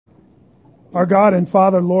Our God and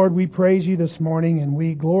Father, Lord, we praise you this morning and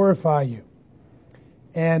we glorify you.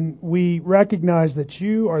 And we recognize that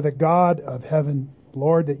you are the God of heaven,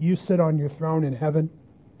 Lord, that you sit on your throne in heaven.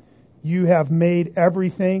 You have made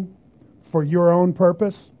everything for your own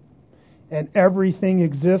purpose, and everything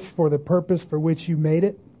exists for the purpose for which you made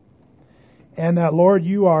it. And that, Lord,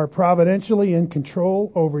 you are providentially in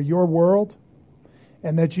control over your world,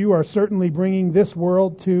 and that you are certainly bringing this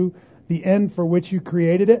world to the end for which you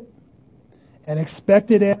created it, an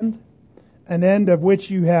expected end, an end of which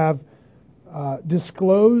you have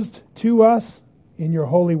disclosed to us in your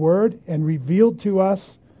holy word and revealed to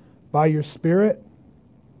us by your Spirit.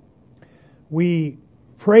 We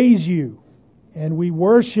praise you and we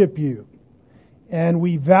worship you and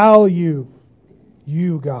we value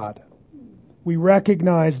you, God. We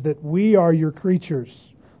recognize that we are your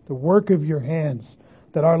creatures, the work of your hands,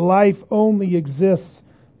 that our life only exists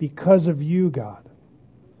because of you, God.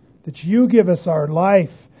 That you give us our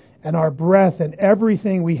life and our breath and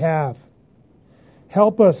everything we have.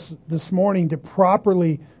 Help us this morning to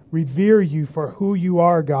properly revere you for who you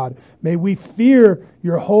are, God. May we fear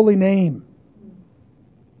your holy name.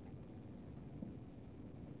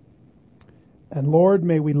 And Lord,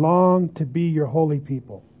 may we long to be your holy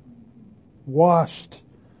people, washed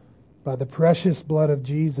by the precious blood of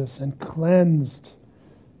Jesus and cleansed.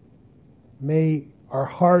 May our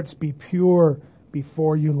hearts be pure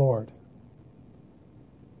before you, Lord.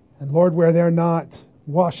 And Lord, where they're not,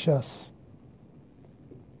 wash us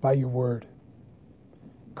by your word.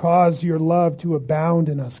 Cause your love to abound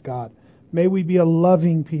in us, God. May we be a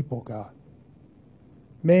loving people, God.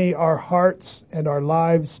 May our hearts and our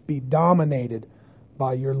lives be dominated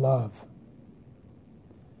by your love.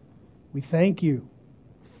 We thank you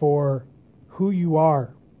for who you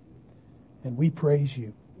are, and we praise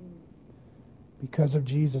you because of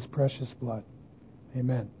Jesus' precious blood.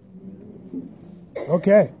 Amen.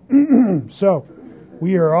 Okay, so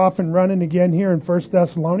we are off and running again here in 1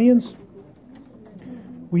 Thessalonians.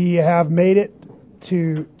 We have made it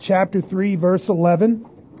to chapter 3, verse 11,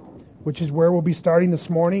 which is where we'll be starting this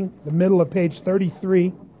morning, the middle of page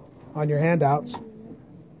 33 on your handouts.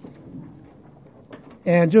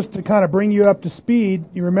 And just to kind of bring you up to speed,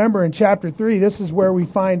 you remember in chapter 3, this is where we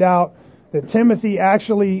find out that Timothy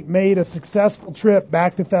actually made a successful trip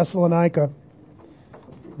back to Thessalonica.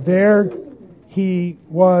 There he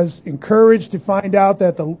was encouraged to find out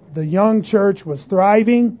that the young church was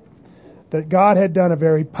thriving, that God had done a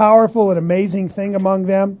very powerful and amazing thing among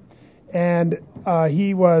them. And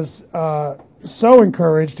he was so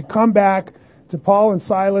encouraged to come back to Paul and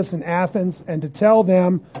Silas in Athens and to tell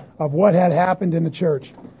them of what had happened in the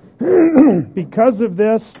church. Because of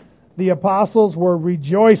this, the apostles were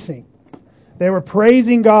rejoicing. They were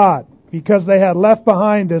praising God because they had left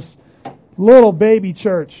behind this little baby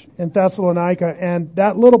church in Thessalonica, and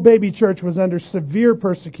that little baby church was under severe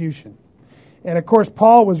persecution. And of course,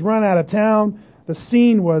 Paul was run out of town. The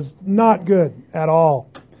scene was not good at all.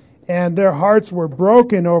 And their hearts were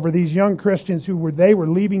broken over these young Christians they were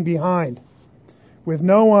leaving behind, with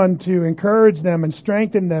no one to encourage them and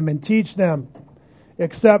strengthen them and teach them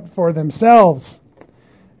except for themselves.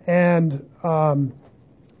 And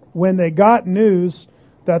when they got news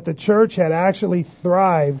that the church had actually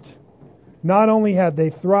thrived, not only had they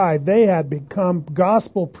thrived, they had become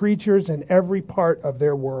gospel preachers in every part of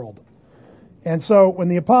their world. And so when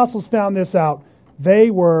the apostles found this out, they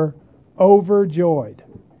were overjoyed.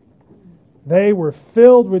 They were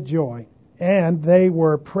filled with joy, and they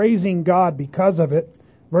were praising God because of it.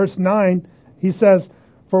 Verse 9, he says,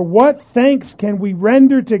 "For what thanks can we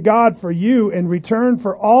render to God for you in return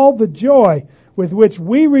for all the joy with which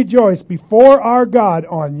we rejoice before our God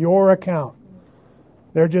on your account?"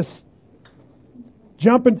 They're just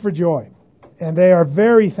jumping for joy, and they are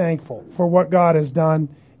very thankful for what God has done.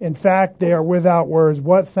 In fact, they are without words.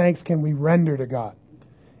 What thanks can we render to God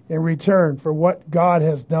in return for what God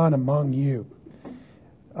has done among you?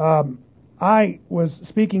 I was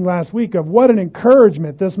speaking last week of what an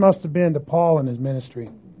encouragement this must have been to Paul in his ministry,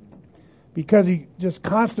 because he just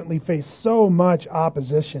constantly faced so much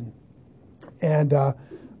opposition. And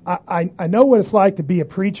I know what it's like to be a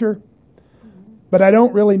preacher, but I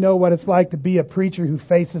don't really know what it's like to be a preacher who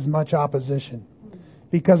faces much opposition,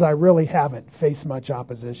 because I really haven't faced much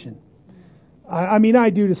opposition. I mean, I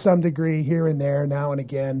do to some degree here and there, now and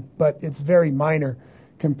again, but it's very minor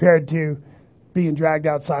compared to being dragged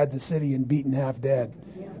outside the city and beaten half dead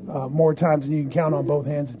more times than you can count on both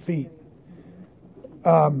hands and feet.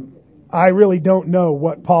 I really don't know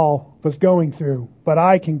what Paul was going through, but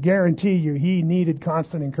I can guarantee you he needed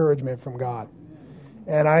constant encouragement from God.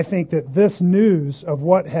 And I think that this news of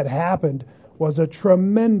what had happened was a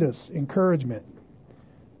tremendous encouragement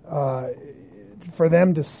for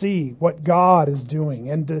them to see what God is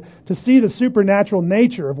doing and to see the supernatural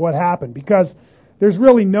nature of what happened, because there's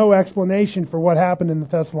really no explanation for what happened in the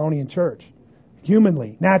Thessalonian church,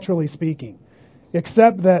 humanly, naturally speaking,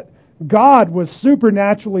 except that God was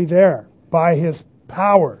supernaturally there by His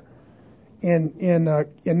power in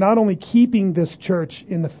not only keeping this church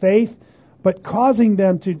in the faith, but causing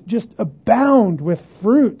them to just abound with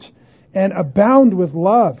fruit and abound with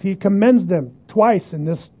love. He commends them twice in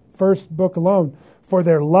this first book alone for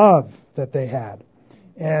their love that they had.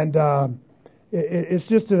 And it's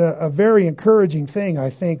just a very encouraging thing, I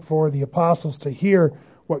think, for the apostles to hear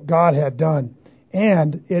what God had done.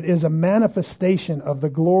 And it is a manifestation of the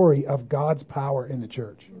glory of God's power in the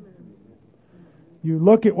church. You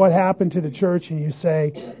look at what happened to the church and you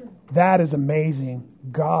say, that is amazing.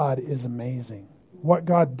 God is amazing. What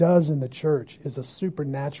God does in the church is a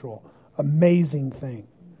supernatural, amazing thing.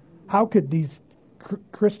 How could these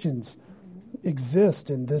Christians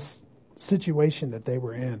exist in this situation that they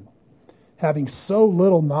were in, having so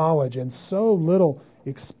little knowledge and so little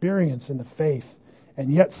experience in the faith,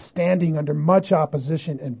 and yet standing under much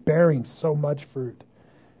opposition and bearing so much fruit?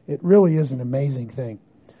 It really is an amazing thing.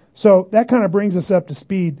 So that kind of brings us up to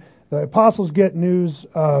speed. The apostles get news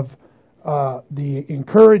of the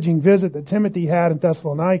encouraging visit that Timothy had in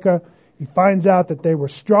Thessalonica. He finds out that they were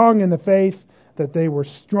strong in the faith, that they were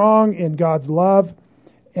strong in God's love.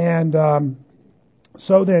 And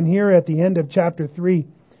so then here at the end of chapter 3,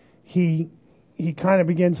 he kind of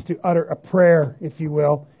begins to utter a prayer, if you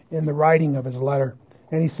will, in the writing of his letter.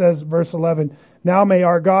 And he says, verse 11, "Now may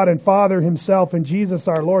our God and Father Himself and Jesus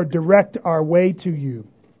our Lord direct our way to you."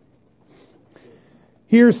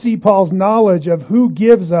 Here see Paul's knowledge of who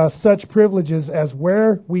gives us such privileges as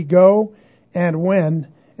where we go and when,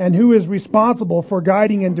 and who is responsible for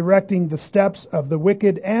guiding and directing the steps of the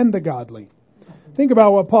wicked and the godly. Think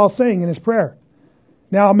about what Paul's saying in his prayer.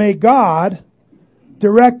 Now may God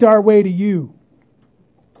direct our way to you.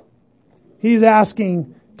 He's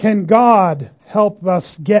asking, can God help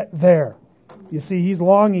us get there? You see, he's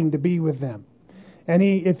longing to be with them. And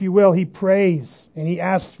he, if you will, he prays and he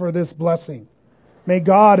asks for this blessing. May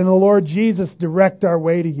God and the Lord Jesus direct our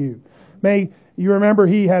way to you. May you remember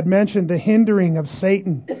he had mentioned the hindering of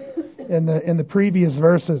Satan in the previous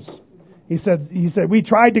verses. He said, we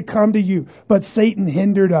tried to come to you, but Satan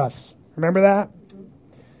hindered us. Remember that?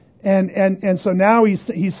 And so now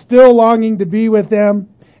he's still longing to be with them,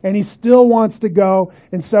 and he still wants to go,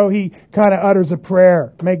 and so he kind of utters a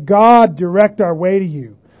prayer. May God direct our way to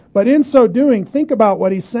you. But in so doing, think about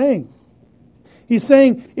what he's saying. He's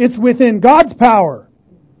saying it's within God's power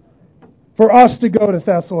for us to go to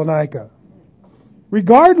Thessalonica,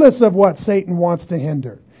 regardless of what Satan wants to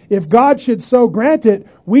hinder. If God should so grant it,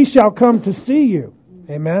 we shall come to see you.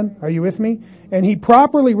 Amen? Are you with me? And he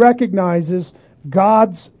properly recognizes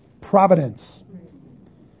God's providence.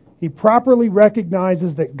 He properly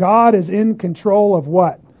recognizes that God is in control of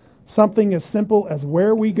what? Something as simple as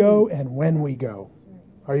where we go and when we go.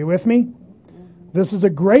 Are you with me? This is a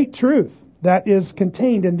great truth that is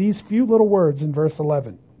contained in these few little words in verse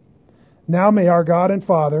 11. Now may our God and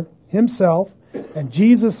Father Himself and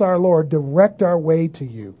Jesus our Lord direct our way to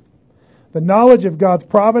you. The knowledge of God's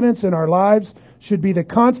providence in our lives should be the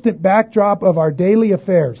constant backdrop of our daily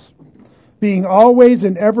affairs, being always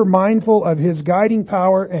and ever mindful of His guiding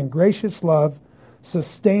power and gracious love,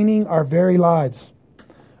 sustaining our very lives.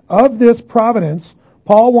 Of this providence,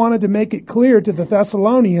 Paul wanted to make it clear to the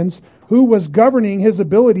Thessalonians who was governing his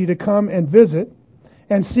ability to come and visit,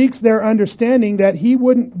 and seeks their understanding that he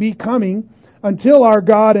wouldn't be coming until our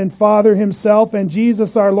God and Father Himself and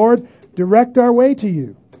Jesus our Lord direct our way to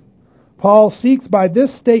you. Paul seeks by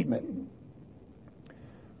this statement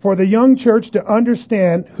for the young church to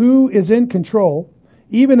understand who is in control,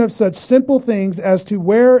 even of such simple things as to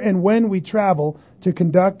where and when we travel to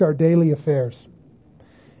conduct our daily affairs.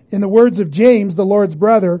 In the words of James, the Lord's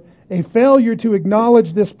brother, a failure to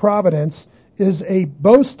acknowledge this providence is a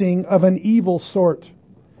boasting of an evil sort.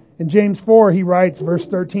 In James 4, he writes, verse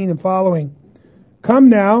 13 and following, "Come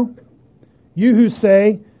now, you who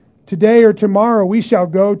say, today or tomorrow we shall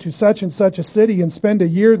go to such and such a city and spend a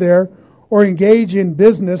year there, or engage in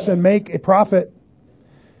business and make a profit.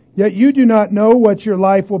 Yet you do not know what your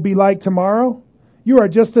life will be like tomorrow. You are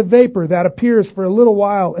just a vapor that appears for a little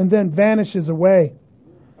while and then vanishes away.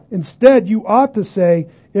 Instead, you ought to say,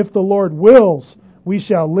 if the Lord wills, we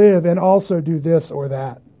shall live and also do this or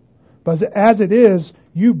that. But as it is,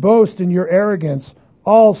 you boast in your arrogance.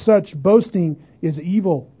 All such boasting is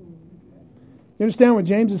evil." You understand what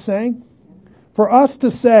James is saying? For us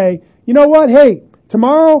to say, you know what, hey,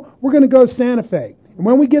 Tomorrow, we're going to go to Santa Fe. And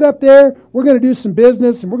when we get up there, we're going to do some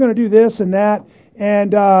business, and we're going to do this and that,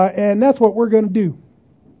 and that's what we're going to do.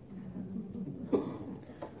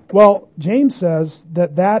 Well, James says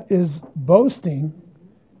that that is boasting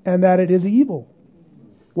and that it is evil.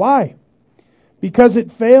 Why? Because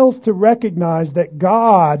it fails to recognize that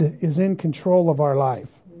God is in control of our life.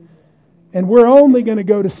 And we're only going to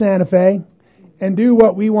go to Santa Fe and do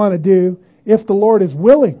what we want to do if the Lord is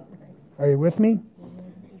willing. Are you with me?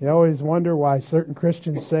 You always wonder why certain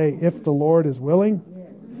Christians say, if the Lord is willing.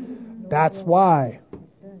 That's why.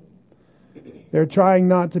 They're trying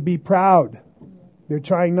not to be proud. They're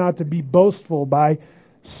trying not to be boastful by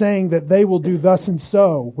saying that they will do thus and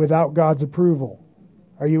so without God's approval.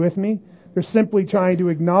 Are you with me? They're simply trying to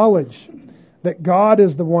acknowledge that God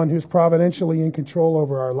is the one who's providentially in control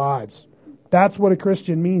over our lives. That's what a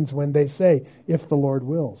Christian means when they say, if the Lord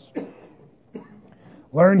wills.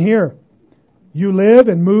 Learn here. You live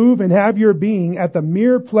and move and have your being at the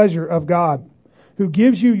mere pleasure of God, who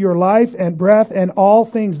gives you your life and breath and all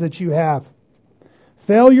things that you have.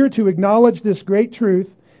 Failure to acknowledge this great truth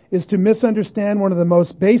is to misunderstand one of the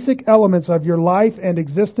most basic elements of your life and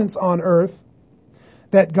existence on earth,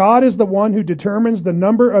 that God is the one who determines the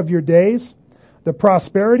number of your days, the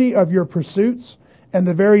prosperity of your pursuits, and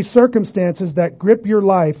the very circumstances that grip your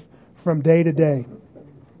life from day to day.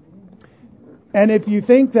 And if you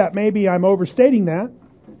think that maybe I'm overstating that,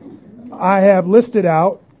 I have listed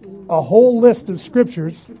out a whole list of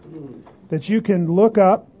scriptures that you can look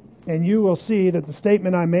up, and you will see that the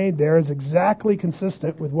statement I made there is exactly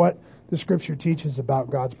consistent with what the Scripture teaches about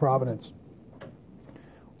God's providence.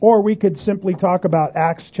 Or we could simply talk about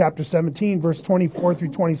Acts chapter 17, verse 24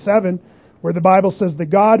 through 27, where the Bible says, the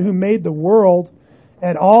God who made the world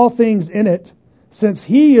and all things in it, since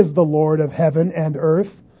He is the Lord of heaven and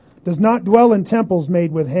earth, does not dwell in temples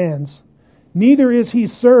made with hands, neither is He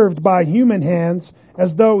served by human hands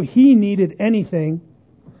as though He needed anything,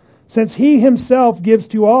 since He Himself gives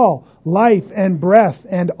to all life and breath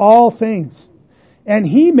and all things. And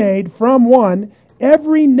He made from one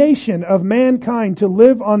every nation of mankind to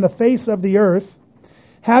live on the face of the earth,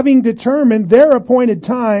 having determined their appointed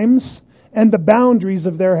times and the boundaries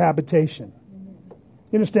of their habitation.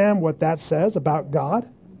 You understand what that says about God?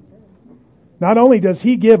 Not only does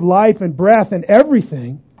He give life and breath and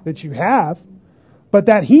everything that you have, but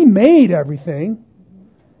that He made everything.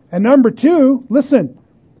 And number two, listen,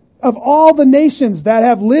 of all the nations that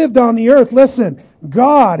have lived on the earth, listen,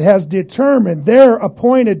 God has determined their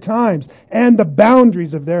appointed times and the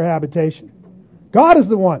boundaries of their habitation. God is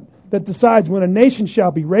the one that decides when a nation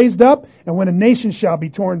shall be raised up and when a nation shall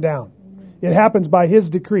be torn down. It happens by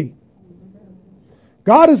His decree.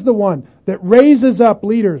 God is the one that raises up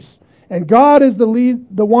leaders, and God is the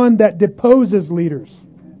one that deposes leaders.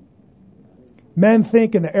 Men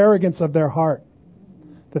think in the arrogance of their heart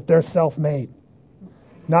that they're self-made,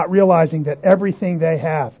 not realizing that everything they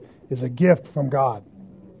have is a gift from God.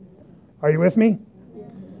 Are you with me?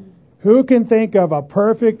 Who can think of a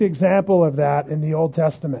perfect example of that in the Old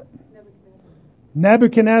Testament?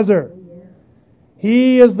 Nebuchadnezzar.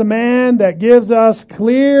 He is the man that gives us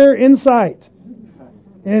clear insight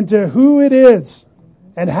into who it is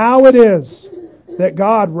and how it is that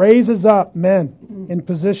God raises up men in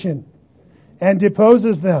position and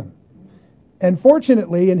deposes them. And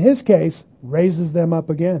fortunately, in his case, raises them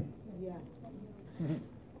up again.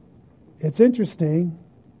 It's interesting.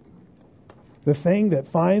 The thing that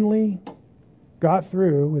finally got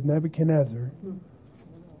through with Nebuchadnezzar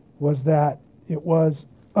was that it was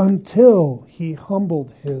until he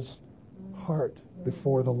humbled his heart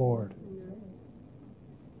before the Lord.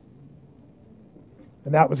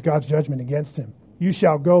 And that was God's judgment against him. You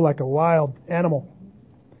shall go like a wild animal.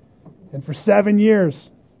 And for 7 years,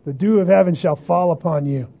 the dew of heaven shall fall upon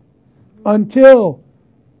you until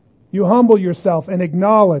you humble yourself and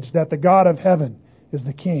acknowledge that the God of heaven is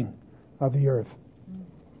the king of the earth.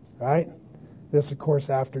 Right? This, of course,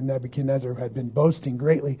 after Nebuchadnezzar had been boasting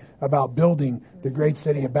greatly about building the great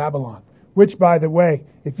city of Babylon, which, by the way,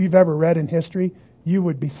 if you've ever read in history, you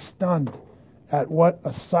would be stunned at what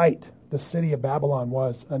a sight the city of Babylon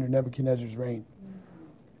was under Nebuchadnezzar's reign.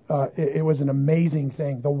 It was an amazing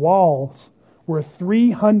thing. The walls were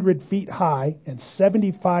 300 feet high and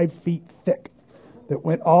 75 feet thick that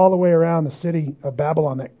went all the way around the city of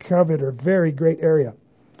Babylon that covered a very great area.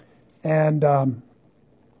 And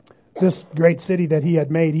this great city that he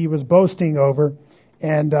had made, he was boasting over,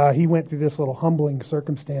 and he went through this little humbling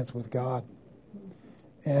circumstance with God.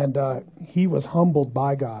 And he was humbled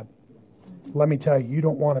by God. Let me tell you, you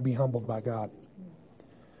don't want to be humbled by God.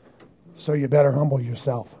 So you better humble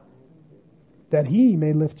yourself, that He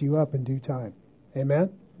may lift you up in due time. Amen?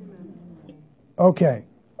 Okay.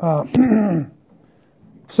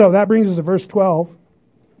 So that brings us to verse 12.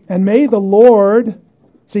 And may the Lord,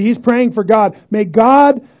 see, he's praying for God. May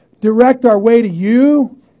God direct our way to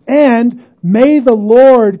you, and may the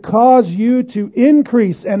Lord cause you to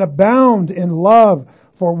increase and abound in love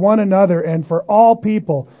for one another and for all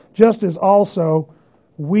people, just as also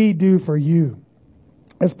we do for you.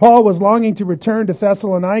 As Paul was longing to return to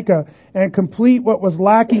Thessalonica and complete what was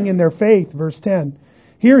lacking in their faith, verse 10,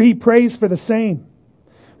 here he prays for the same.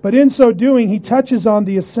 But in so doing, he touches on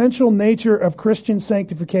the essential nature of Christian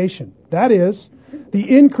sanctification. That is,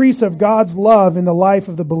 the increase of God's love in the life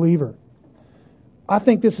of the believer. I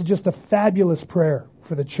think this is just a fabulous prayer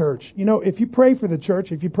for the church. You know, if you pray for the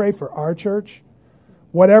church, if you pray for our church,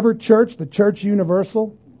 whatever church, the church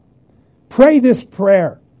universal, pray this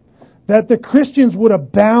prayer, that the Christians would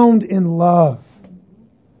abound in love.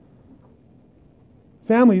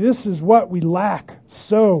 Family, this is what we lack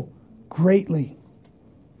so greatly.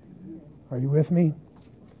 Are you with me?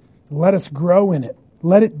 Let us grow in it.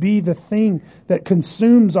 Let it be the thing that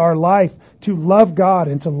consumes our life to love God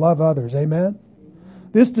and to love others. Amen?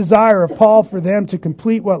 This desire of Paul for them to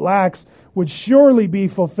complete what lacks would surely be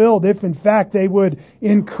fulfilled if in fact they would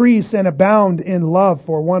increase and abound in love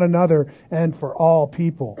for one another and for all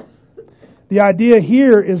people. The idea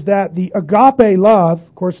here is that the agape love,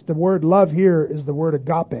 of course the word love here is the word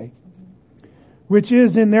agape, which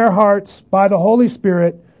is in their hearts by the Holy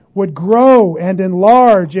Spirit, would grow and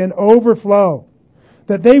enlarge and overflow.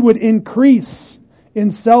 That they would increase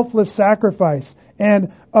in selfless sacrifice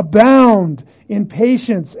and abound in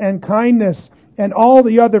patience and kindness and all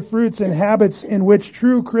the other fruits and habits in which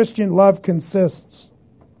true Christian love consists.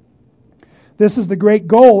 This is the great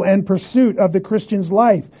goal and pursuit of the Christian's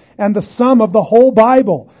life and the sum of the whole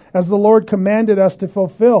Bible, as the Lord commanded us to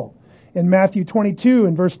fulfill. In Matthew 22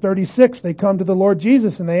 and verse 36, they come to the Lord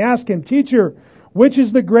Jesus and they ask him, "Teacher, which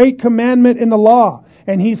is the great commandment in the law?"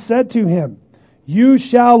 And he said to him, "You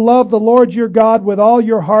shall love the Lord your God with all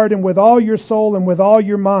your heart and with all your soul and with all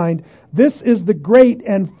your mind. This is the great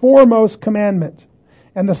and foremost commandment.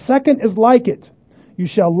 And the second is like it. You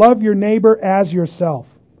shall love your neighbor as yourself.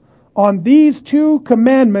 On these two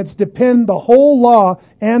commandments depend the whole law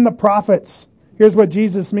and the prophets." Here's what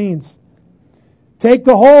Jesus means. Take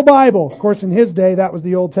the whole Bible. Of course, in his day, that was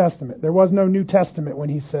the Old Testament. There was no New Testament when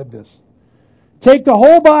he said this. Take the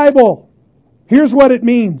whole Bible. Here's what it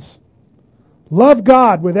means. Love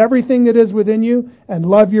God with everything that is within you and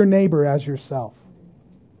love your neighbor as yourself.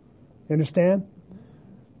 You understand?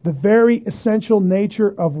 The very essential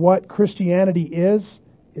nature of what Christianity is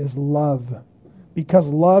love. Because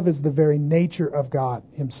love is the very nature of God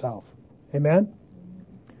himself. Amen?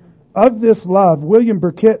 Of this love, William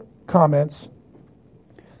Burkitt comments,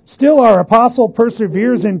 "Still our apostle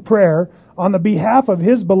perseveres in prayer on the behalf of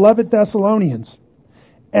his beloved Thessalonians.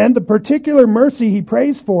 And the particular mercy he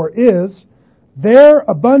prays for is their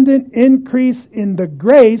abundant increase in the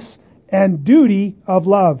grace and duty of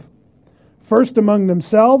love. First among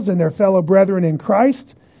themselves and their fellow brethren in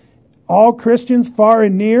Christ, all Christians far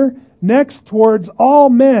and near, next towards all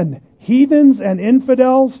men, heathens and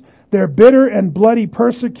infidels, their bitter and bloody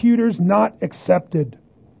persecutors not excepted."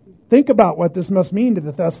 Think about what this must mean to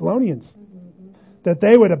the Thessalonians. That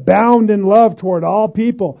they would abound in love toward all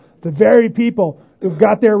people, the very people who've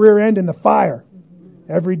got their rear end in the fire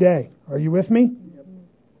every day. Are you with me?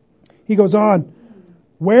 He goes on,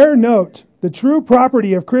 "Where note the true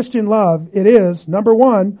property of Christian love, it is, number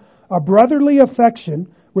one, a brotherly affection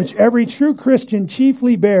which every true Christian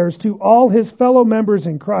chiefly bears to all his fellow members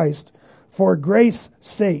in Christ for grace's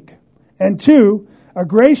sake. And two, a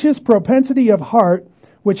gracious propensity of heart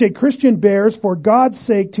which a Christian bears for God's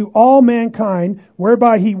sake to all mankind,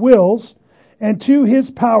 whereby he wills, and to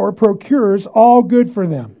his power procures all good for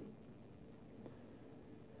them."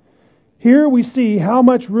 Here we see how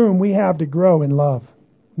much room we have to grow in love,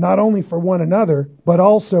 not only for one another, but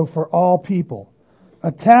also for all people.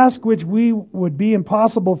 A task which would be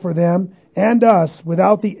impossible for them and us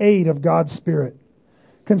without the aid of God's Spirit.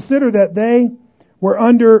 Consider that they were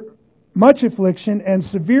under much affliction and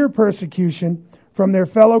severe persecution from their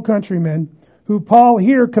fellow countrymen, who Paul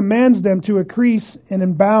here commands them to increase and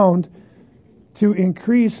abound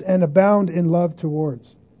in love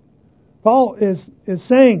towards. Paul is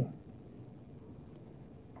saying,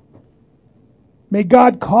 may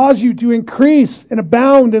God cause you to increase and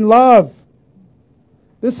abound in love.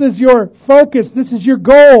 This is your focus. This is your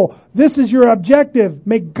goal. This is your objective.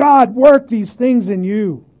 May God work these things in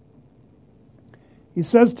you. He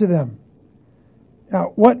says to them.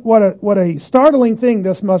 Now, what a startling thing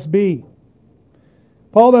this must be.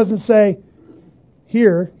 Paul doesn't say,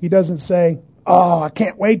 here, he doesn't say, Oh, I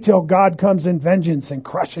can't wait till God comes in vengeance and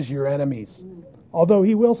crushes your enemies. Although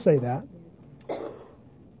he will say that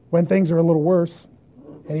when things are a little worse.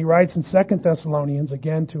 And he writes in 2 Thessalonians,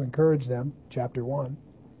 again to encourage them, chapter 1.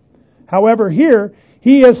 However, here,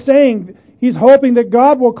 he is saying, he's hoping that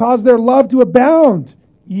God will cause their love to abound,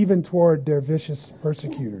 even toward their vicious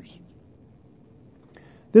persecutors.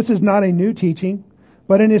 This is not a new teaching,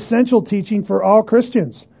 but an essential teaching for all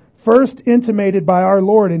Christians, first intimated by our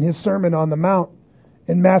Lord in his Sermon on the Mount.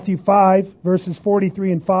 In Matthew 5, verses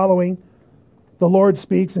 43 and following, the Lord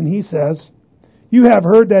speaks and he says, "You have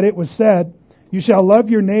heard that it was said, 'You shall love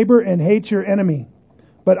your neighbor and hate your enemy.'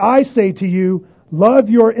 But I say to you, love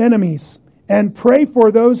your enemies and pray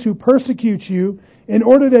for those who persecute you, in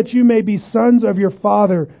order that you may be sons of your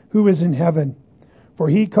Father who is in heaven. For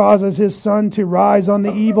he causes his sun to rise on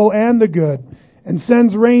the evil and the good, and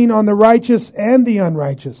sends rain on the righteous and the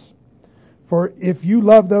unrighteous. For if you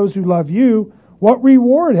love those who love you, what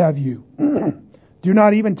reward have you? Do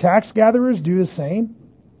not even tax gatherers do the same?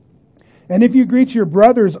 And if you greet your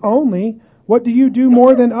brothers only, what do you do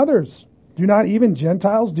more than others? Do not even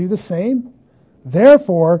Gentiles do the same?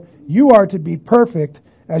 Therefore, you are to be perfect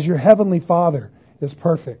as your heavenly Father is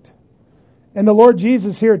perfect." And the Lord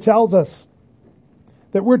Jesus here tells us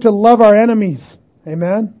that we're to love our enemies.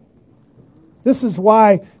 Amen? This is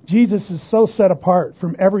why Jesus is so set apart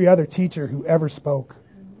from every other teacher who ever spoke.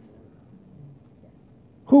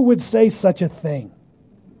 Who would say such a thing,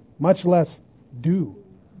 much less do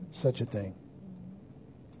such a thing?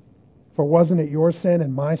 For wasn't it your sin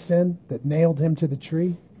and my sin that nailed him to the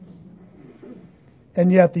tree?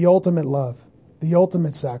 And yet the ultimate love, the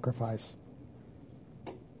ultimate sacrifice,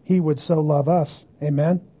 he would so love us.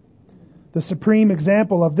 Amen? The supreme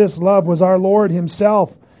example of this love was our Lord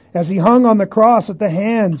himself, as he hung on the cross at the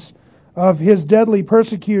hands of his deadly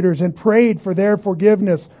persecutors and prayed for their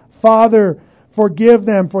forgiveness. "Father, forgive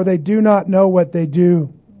them, for they do not know what they do."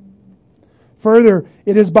 Further,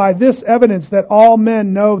 it is by this evidence that all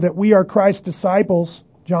men know that we are Christ's disciples,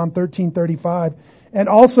 John 13:35, and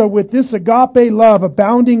also with this agape love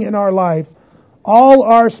abounding in our life, all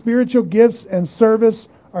our spiritual gifts and service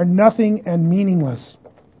are nothing and meaningless.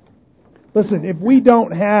 Listen, if we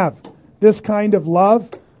don't have this kind of love,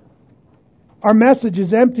 our message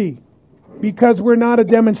is empty because we're not a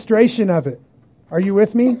demonstration of it. Are you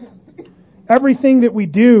with me? Everything that we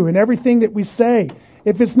do and everything that we say,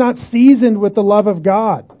 if it's not seasoned with the love of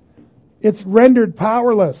God, it's rendered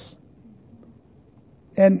powerless.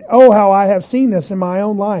 And oh, how I have seen this in my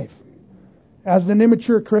own life as an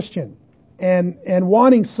immature Christian and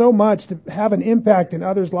wanting so much to have an impact in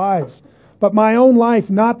others' lives, but my own life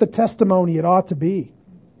not the testimony it ought to be.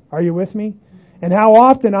 Are you with me? And how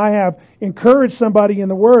often I have encouraged somebody in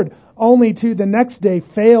the Word only to the next day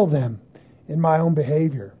fail them in my own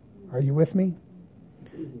behavior. Are you with me?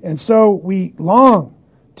 And so we long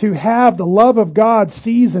to have the love of God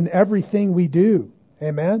season everything we do.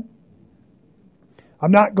 Amen?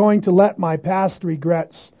 I'm not going to let my past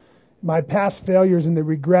regrets, my past failures and the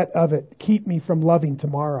regret of it keep me from loving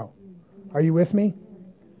tomorrow. Are you with me?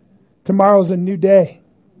 Tomorrow's a new day.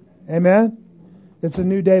 Amen? It's a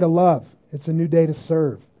new day to love. It's a new day to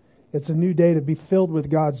serve. It's a new day to be filled with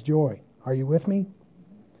God's joy. Are you with me?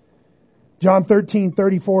 John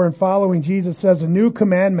 13:34 and following, Jesus says, "A new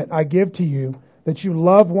commandment I give to you, that you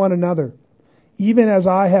love one another, even as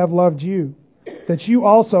I have loved you, that you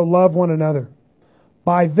also love one another.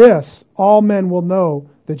 By this, all men will know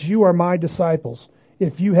that you are my disciples,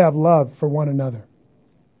 if you have love for one another."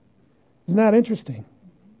 Isn't that interesting?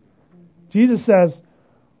 Jesus says,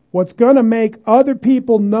 what's going to make other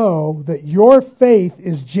people know that your faith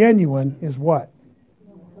is genuine is what?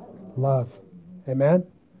 Love. Amen?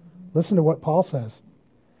 Listen to what Paul says.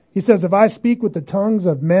 He says, "If I speak with the tongues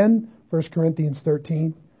of men," 1 Corinthians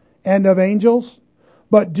 13, "and of angels,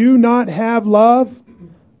 but do not have love,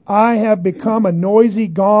 I have become a noisy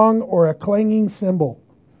gong or a clanging cymbal.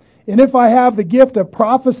 And if I have the gift of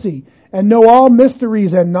prophecy and know all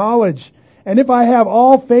mysteries and knowledge, and if I have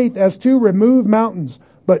all faith as to remove mountains,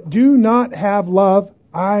 but do not have love,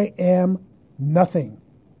 I am nothing.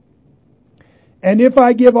 And if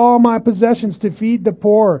I give all my possessions to feed the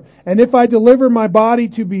poor, and if I deliver my body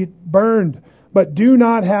to be burned, but do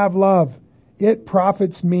not have love, it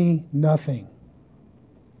profits me nothing."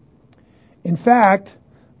 In fact,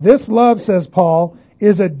 this love, says Paul,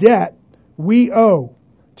 is a debt we owe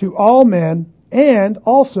to all men and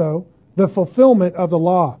also the fulfillment of the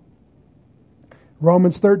law.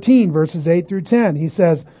 Romans 13, verses 8 through 10, he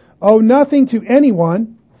says, "Owe nothing to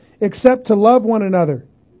anyone except to love one another.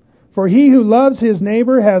 For he who loves his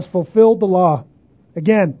neighbor has fulfilled the law."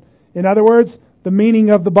 Again, in other words, the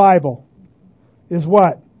meaning of the Bible. is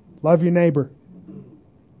what? Love your neighbor.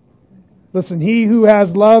 Listen, he who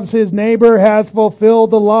has loves his neighbor has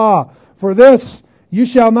fulfilled the law. For this, you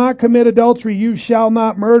shall not commit adultery, you shall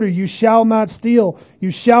not murder, you shall not steal,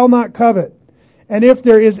 you shall not covet. And if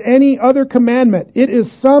there is any other commandment, it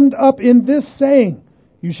is summed up in this saying,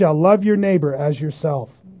 you shall love your neighbor as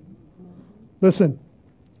yourself. Listen,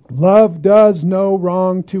 love does no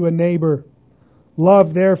wrong to a neighbor.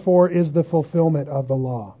 Love, therefore, is the fulfillment of the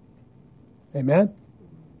law. Amen?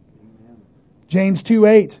 James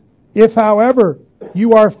 2:8. If, however,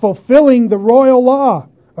 you are fulfilling the royal law,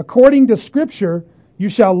 according to Scripture, you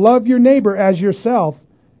shall love your neighbor as yourself,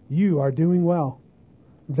 you are doing well.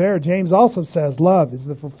 There, James also says love is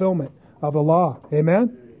the fulfillment of the law.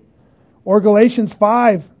 Amen? Or Galatians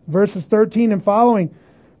 5, verses 13 and following.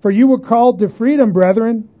 For you were called to freedom,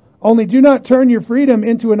 brethren. Only do not turn your freedom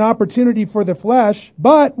into an opportunity for the flesh,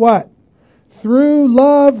 but what? Through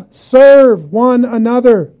love serve one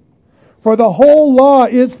another. For the whole law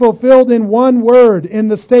is fulfilled in one word, in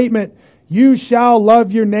the statement, you shall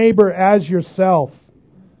love your neighbor as yourself.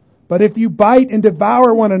 But if you bite and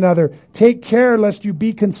devour one another, take care lest you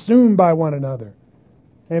be consumed by one another.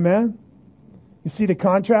 Amen? You see the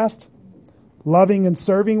contrast? Loving and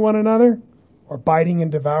serving one another, or biting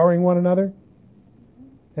and devouring one another.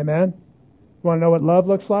 Amen? You want to know what love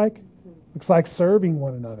looks like? Looks like serving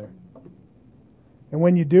one another. And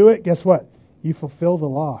when you do it, guess what? You fulfill the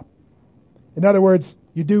law. In other words,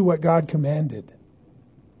 you do what God commanded.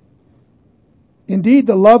 Indeed,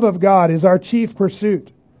 the love of God is our chief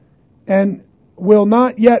pursuit, and will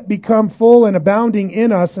not yet become full and abounding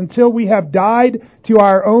in us until we have died to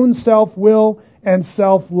our own self-will and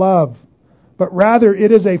self-love. But rather,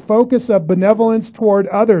 it is a focus of benevolence toward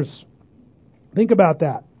others. Think about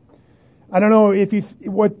that. I don't know if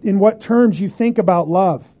in what terms you think about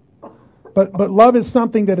love, but love is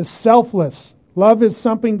something that is selfless. Love is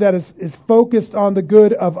something that is focused on the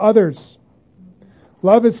good of others.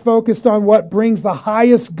 Love is focused on what brings the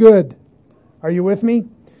highest good. Are you with me?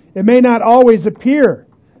 It may not always appear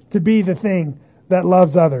to be the thing that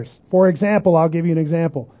loves others. For example, I'll give you an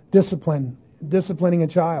example. Disciplining a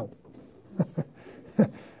child.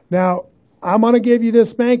 Now, I'm going to give you this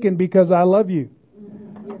spanking because I love you.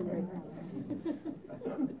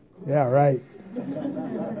 Yeah, right.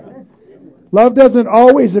 Love doesn't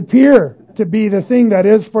always appear to be the thing that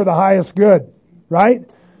is for the highest good, right?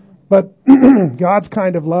 But God's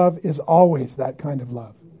kind of love is always that kind of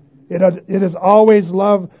love. It is always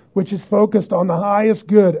love which is focused on the highest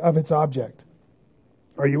good of its object.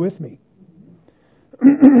 Are you with me?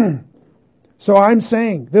 So I'm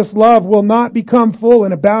saying this love will not become full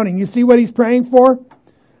and abounding. You see what he's praying for?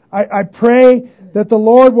 I pray that the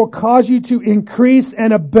Lord will cause you to increase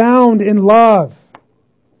and abound in love.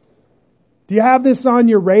 Do you have this on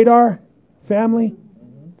your radar, family?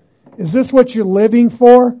 Is this what you're living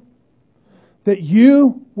for? That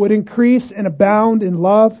you would increase and abound in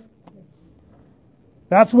love?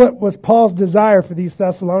 That's what was Paul's desire for these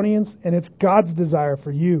Thessalonians, and it's God's desire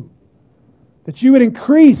for you. That you would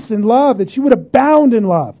increase in love, that you would abound in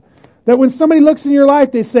love. That when somebody looks in your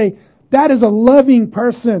life, they say, that is a loving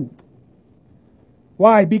person.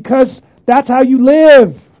 Why? Because that's how you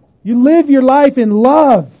live. You live your life in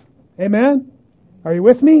love. Amen? Are you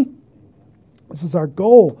with me? This is our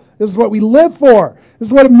goal. This is what we live for. This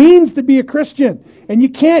is what it means to be a Christian. And you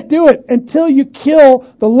can't do it until you kill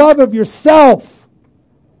the love of yourself.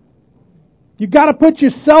 You've got to put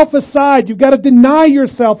yourself aside. You've got to deny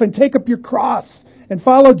yourself and take up your cross and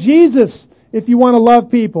follow Jesus if you want to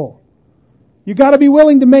love people. You've got to be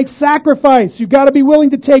willing to make sacrifice. You've got to be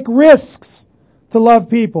willing to take risks to love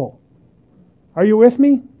people. Are you with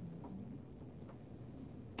me?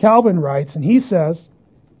 Calvin writes, and he says,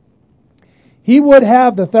 he would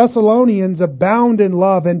have the Thessalonians abound in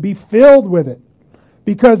love and be filled with it,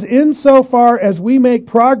 because insofar as we make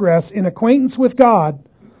progress in acquaintance with God,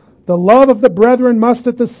 the love of the brethren must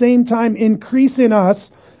at the same time increase in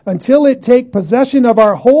us until it take possession of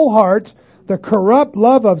our whole heart, the corrupt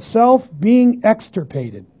love of self being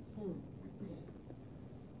extirpated.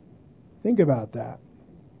 Think about that.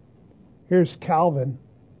 Here's Calvin,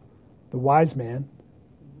 the wise man,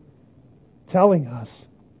 telling us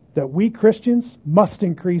that we Christians must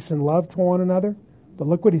increase in love to one another. But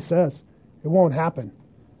look what he says. It won't happen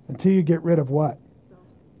until you get rid of what?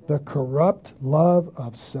 The corrupt love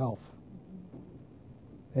of self.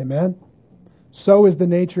 Amen? So is the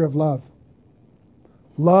nature of love.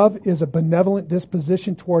 Love is a benevolent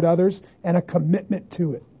disposition toward others and a commitment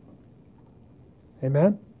to it.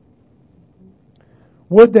 Amen?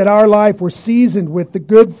 Would that our life were seasoned with the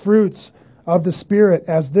good fruits of the Spirit,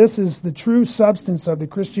 as this is the true substance of the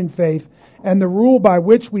Christian faith and the rule by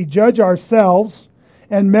which we judge ourselves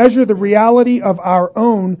and measure the reality of our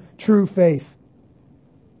own true faith.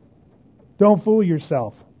 Don't fool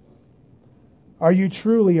yourself. Are you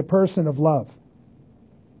truly a person of love?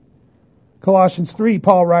 Colossians 3,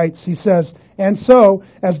 Paul writes, he says, "And so,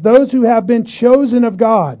 as those who have been chosen of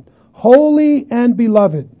God, holy and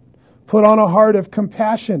beloved, put on a heart of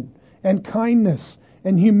compassion and kindness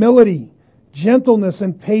and humility, gentleness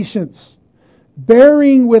and patience,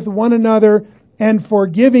 bearing with one another and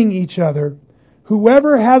forgiving each other.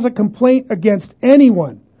 Whoever has a complaint against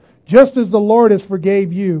anyone, just as the Lord has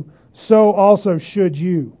forgave you, so also should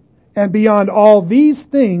you. And beyond all these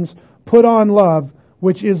things, put on love,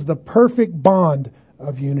 which is the perfect bond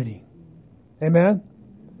of unity." Amen?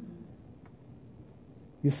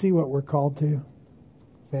 You see what we're called to,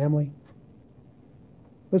 family?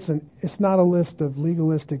 Listen, it's not a list of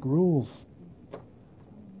legalistic rules.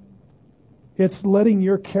 It's letting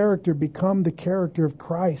your character become the character of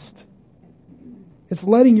Christ. It's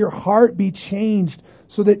letting your heart be changed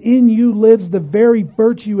so that in you lives the very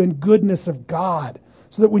virtue and goodness of God.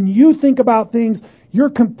 So that when you think about things, you're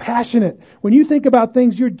compassionate. When you think about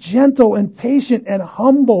things, you're gentle and patient and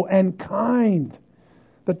humble and kind.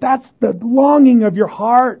 That's the longing of your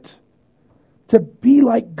heart, to be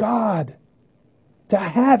like God, to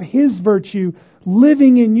have His virtue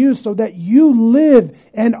living in you so that you live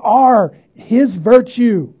and are His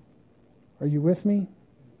virtue. Are you with me?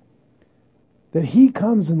 That He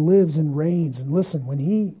comes and lives and reigns. And listen, when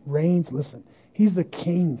He reigns, listen, He's the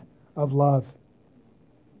King of love.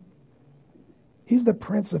 He's the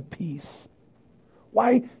Prince of Peace.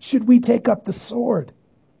 Why should we take up the sword?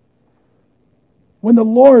 When the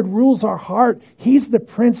Lord rules our heart, He's the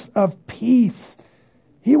Prince of Peace.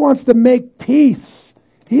 He wants to make peace.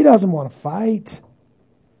 He doesn't want to fight.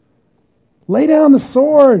 Lay down the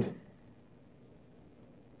sword.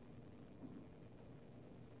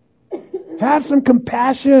 Have some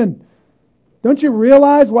compassion. Don't you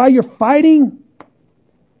realize why you're fighting?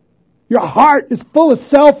 Your heart is full of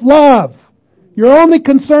self-love. You're only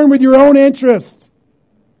concerned with your own interest.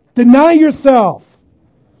 Deny yourself.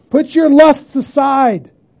 Put your lusts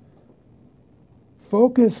aside.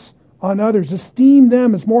 Focus on others. Esteem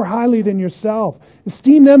them as more highly than yourself.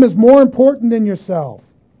 Esteem them as more important than yourself.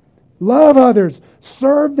 Love others.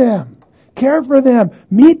 Serve them. Care for them.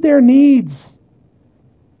 Meet their needs.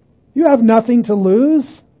 You have nothing to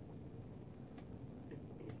lose.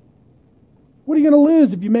 What are you going to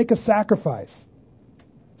lose if you make a sacrifice?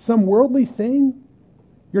 Some worldly thing?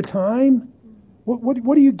 Your time?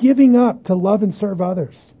 What are you giving up to love and serve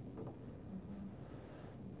others?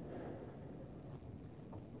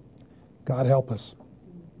 God help us.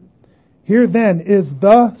 Here then is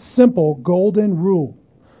the simple golden rule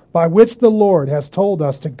by which the Lord has told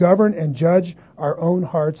us to govern and judge our own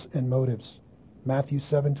hearts and motives. Matthew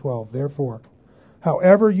 7:12. Therefore,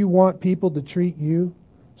 however you want people to treat you,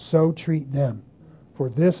 so treat them. For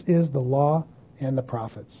this is the law and the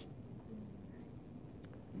prophets.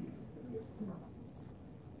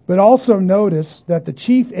 But also notice that the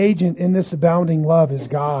chief agent in this abounding love is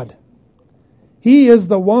God. He is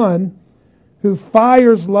the one who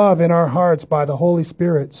fires love in our hearts by the Holy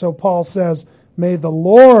Spirit. So Paul says, may the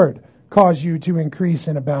Lord cause you to increase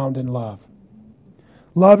and abound in love.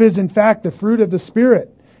 Love is in fact the fruit of the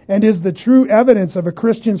Spirit and is the true evidence of a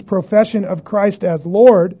Christian's profession of Christ as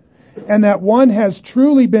Lord, and that one has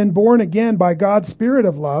truly been born again by God's Spirit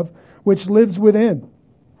of love, which lives within.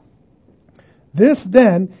 This,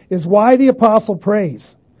 then, is why the apostle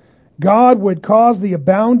prays, God would cause the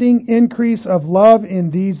abounding increase of love in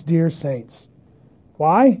these dear saints.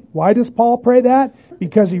 Why? Why does Paul pray that?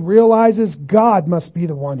 Because he realizes God must be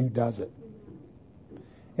the one who does it.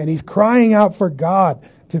 And he's crying out for God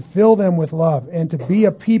to fill them with love and to be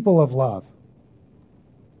a people of love.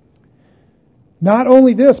 Not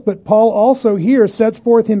only this, but Paul also here sets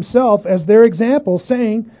forth himself as their example,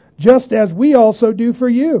 saying, just as we also do for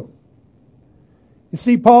you. You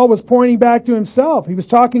see, Paul was pointing back to himself. He was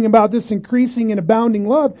talking about this increasing and abounding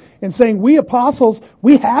love and saying, we apostles,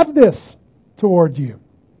 we have this toward you.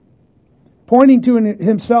 Pointing to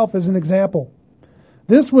himself as an example.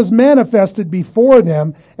 This was manifested before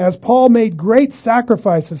them as Paul made great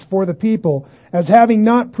sacrifices for the people, as having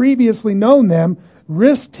not previously known them,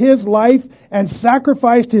 risked his life and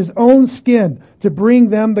sacrificed his own skin to bring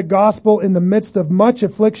them the gospel in the midst of much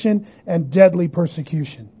affliction and deadly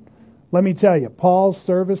persecution. Let me tell you, Paul's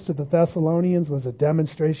service to the Thessalonians was a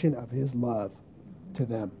demonstration of his love to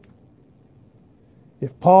them.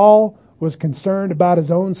 If Paul was concerned about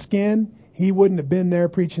his own skin, he wouldn't have been there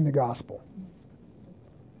preaching the gospel.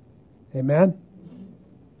 Amen?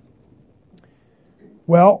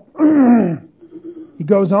 Well, he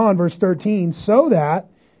goes on, verse 13, so that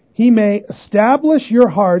he may establish your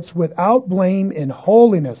hearts without blame in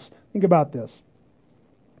holiness. Think about this.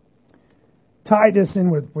 Tie this in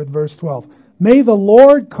with verse 12. May the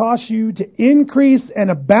Lord cause you to increase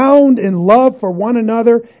and abound in love for one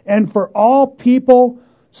another and for all people,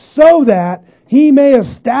 so that he may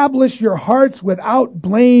establish your hearts without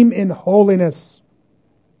blame in holiness.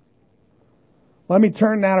 Let me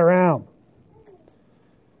turn that around.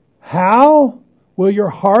 How will your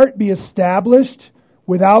heart be established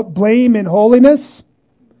without blame in holiness?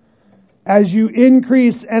 As you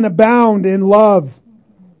increase and abound in love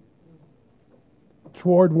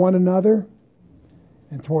toward one another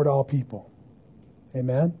and toward all people.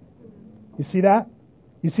 Amen? You see that?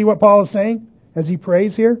 You see what Paul is saying as he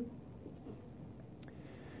prays here?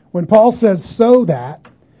 When Paul says so that,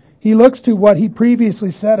 he looks to what he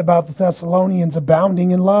previously said about the Thessalonians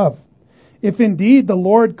abounding in love. If indeed the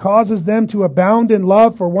Lord causes them to abound in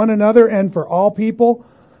love for one another and for all people,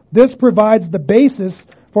 this provides the basis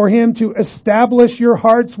for him to establish your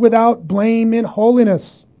hearts without blame in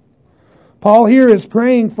holiness. Paul here is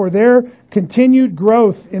praying for their continued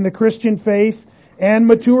growth in the Christian faith and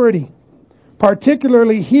maturity.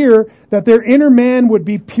 Particularly here, that their inner man would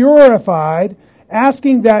be purified,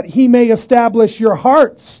 asking that he may establish your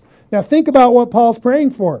hearts. Now think about what Paul's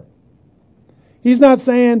praying for. He's not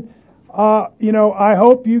saying, I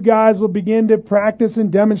hope you guys will begin to practice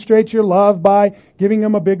and demonstrate your love by giving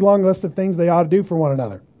them a big long list of things they ought to do for one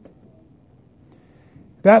another.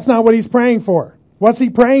 That's not what he's praying for. What's he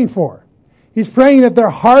praying for? He's praying that their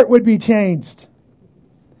heart would be changed.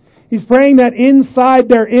 He's praying that inside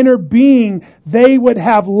their inner being, they would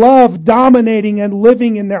have love dominating and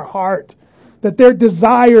living in their heart. That their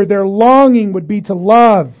desire, their longing would be to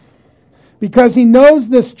love. Because he knows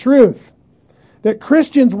this truth, that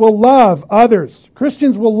Christians will love others.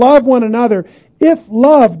 Christians will love one another if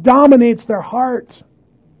love dominates their heart.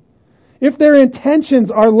 If their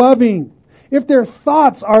intentions are loving, if their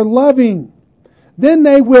thoughts are loving, then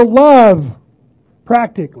they will love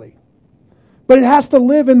practically. But it has to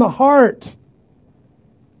live in the heart.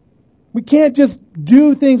 We can't just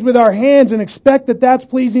do things with our hands and expect that that's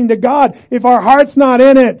pleasing to God if our heart's not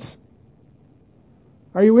in it.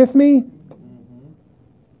 Are you with me?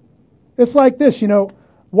 It's like this,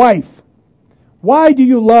 wife. Why do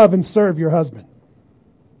you love and serve your husband?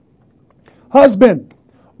 Husband,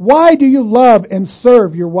 why do you love and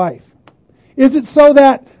serve your wife? Is it so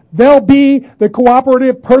that they'll be the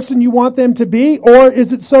cooperative person you want them to be? Or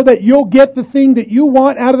is it so that you'll get the thing that you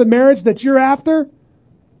want out of the marriage that you're after?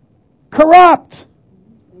 Corrupt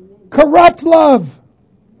love.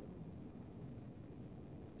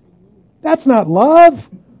 That's not love.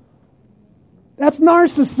 That's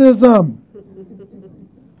narcissism.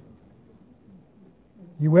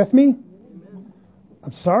 You with me?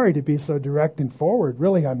 I'm sorry to be so direct and forward.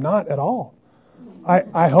 Really, I'm not at all.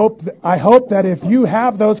 I hope that if you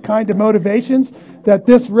have those kind of motivations, that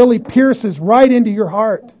this really pierces right into your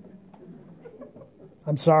heart.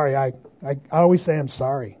 I'm sorry. I always say I'm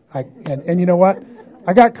sorry. And you know what?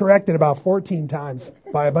 I got corrected about 14 times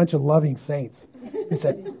by a bunch of loving saints. He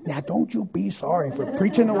said, now don't you be sorry for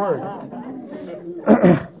preaching the word.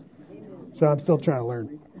 So I'm still trying to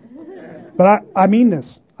learn. But I mean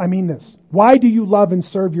this. Why do you love and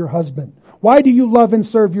serve your husband? Why do you love and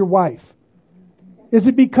serve your wife? Is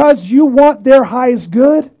it because you want their highest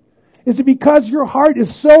good? Is it because your heart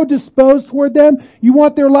is so disposed toward them? You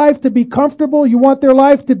want their life to be comfortable? You want their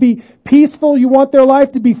life to be peaceful? You want their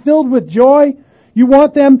life to be filled with joy? You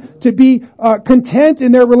want them to be content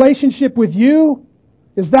in their relationship with you?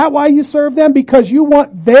 Is that why you serve them? Because you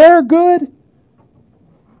want their good?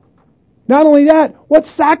 Not only that, what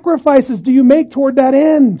sacrifices do you make toward that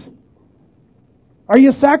end? Are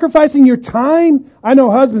you sacrificing your time? I know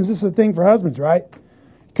husbands, this is a thing for husbands, right?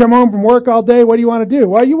 Come home from work all day, what do you want to do?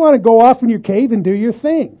 Well, you want to go off in your cave and do your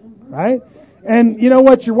thing, right? And you know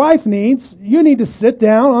what your wife needs? You need to sit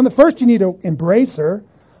down. First you need to embrace her.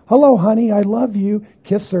 Hello, honey, I love you.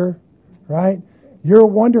 Kiss her, right? You're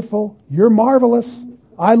wonderful. You're marvelous.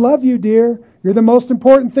 I love you, dear. You're the most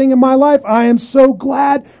important thing in my life. I am so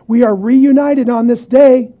glad we are reunited on this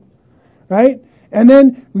day, right? And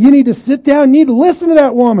then you need to sit down. You need to listen to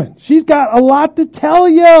that woman. She's got a lot to tell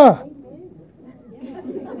you.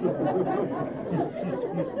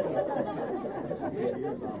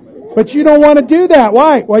 But you don't want to do that.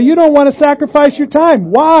 Why? Well, you don't want to sacrifice your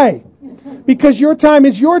time. Why? Because your time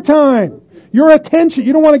is your time. Your attention.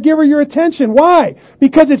 You don't want to give her your attention. Why?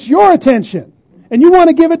 Because it's your attention. And you want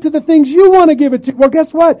to give it to the things you want to give it to. Well,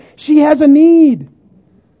 guess what? She has a need.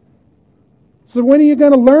 So when are you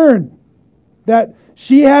going to learn that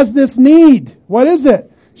she has this need? What is it?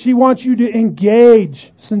 She wants you to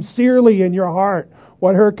engage sincerely in your heart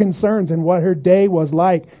what her concerns and what her day was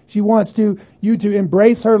like. She wants you to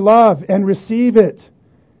embrace her love and receive it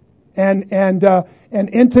and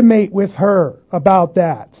intimate with her about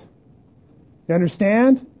that. You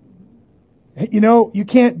understand? You know, you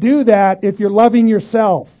can't do that if you're loving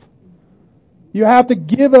yourself. You have to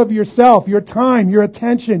give of yourself, your time, your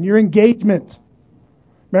attention, your engagement.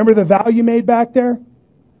 Remember the vow you made back there?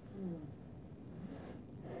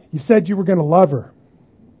 You said you were going to love her.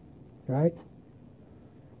 Right?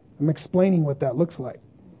 I'm explaining what that looks like.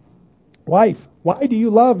 Wife, why do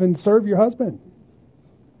you love and serve your husband?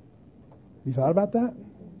 You thought about that?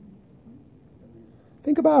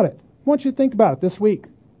 Think about it. I want you to think about it this week.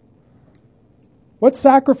 What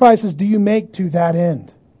sacrifices do you make to that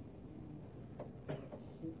end?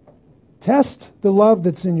 Test the love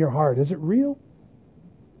that's in your heart. Is it real?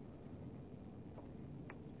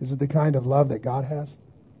 Is it the kind of love that God has?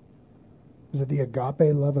 Is it the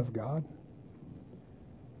agape love of God?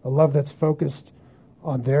 A love that's focused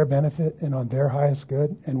on their benefit and on their highest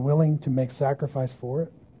good and willing to make sacrifice for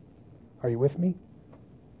it? Are you with me?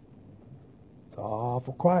 It's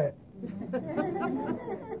awful quiet.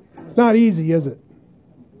 It's not easy, is it?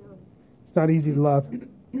 It's not easy to love.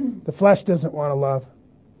 The flesh doesn't want to love.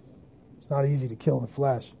 It's not easy to kill the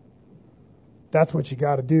flesh. That's what you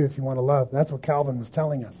got to do if you want to love. That's what Calvin was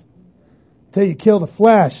telling us. Until you kill the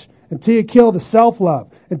flesh, until you kill the self-love,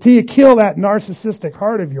 until you kill that narcissistic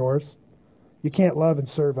heart of yours, you can't love and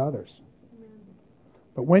serve others.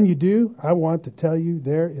 But when you do, I want to tell you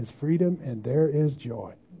there is freedom and there is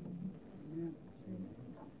joy.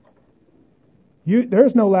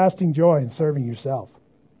 There's no lasting joy in serving yourself.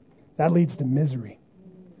 That leads to misery.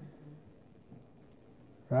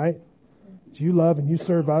 Right? As you love and you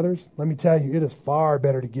serve others, let me tell you, it is far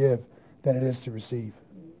better to give than it is to receive.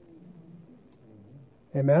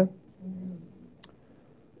 Amen?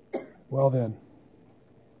 Well then,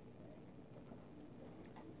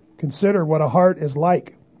 consider what a heart is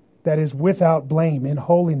like that is without blame in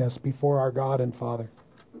holiness before our God and Father.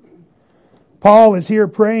 Paul is here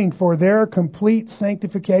praying for their complete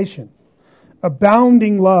sanctification,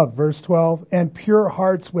 abounding love, verse 12, and pure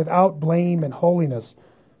hearts without blame and holiness,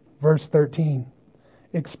 verse 13.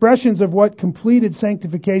 Expressions of what completed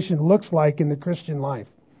sanctification looks like in the Christian life.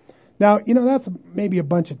 Now, you know, that's maybe a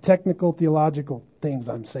bunch of technical, theological things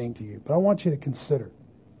I'm saying to you, but I want you to consider.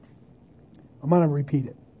 I'm going to repeat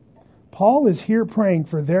it. Paul is here praying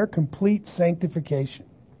for their complete sanctification.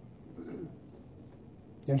 You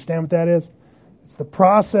understand what that is? It's the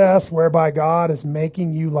process whereby God is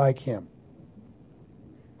making you like Him.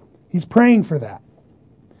 He's praying for that.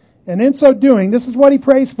 And in so doing, this is what he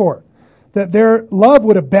prays for. That their love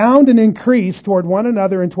would abound and increase toward one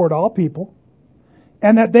another and toward all people.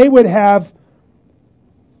 And that they would have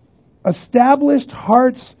established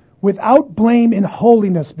hearts without blame in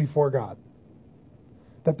holiness before God.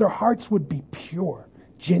 That their hearts would be pure,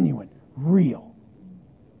 genuine, real.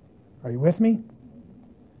 Are you with me?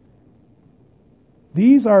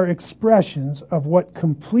 These are expressions of what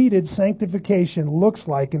completed sanctification looks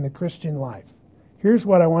like in the Christian life. Here's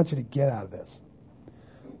what I want you to get out of this.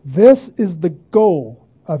 This is the goal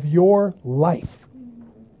of your life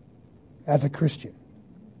as a Christian.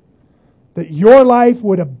 That your life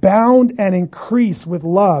would abound and increase with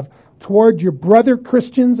love toward your brother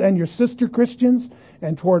Christians and your sister Christians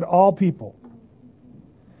and toward all people.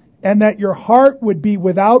 And that your heart would be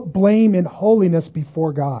without blame in holiness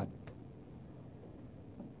before God.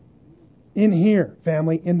 In here,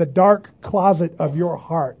 family, in the dark closet of your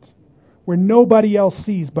heart, where nobody else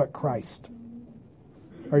sees but Christ.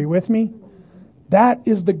 Are you with me? That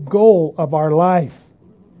is the goal of our life.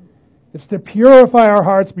 It's to purify our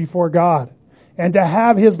hearts before God and to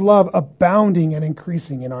have His love abounding and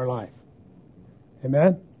increasing in our life.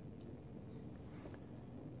 Amen?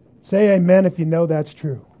 Say amen if you know that's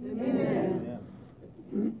true. Amen.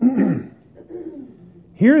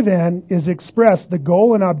 Here then is expressed the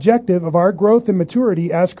goal and objective of our growth and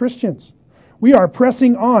maturity as Christians. We are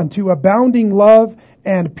pressing on to abounding love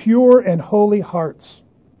and pure and holy hearts.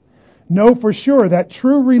 Know for sure that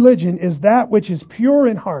true religion is that which is pure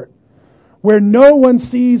in heart, where no one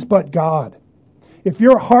sees but God. If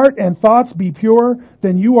your heart and thoughts be pure,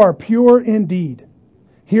 then you are pure indeed.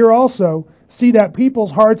 Here also, see that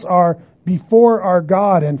people's hearts are before our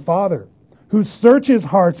God and Father, who searches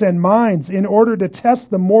hearts and minds in order to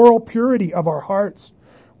test the moral purity of our hearts,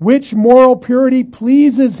 which moral purity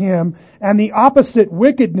pleases Him, and the opposite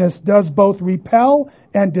wickedness does both repel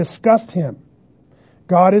and disgust Him.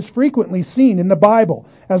 God is frequently seen in the Bible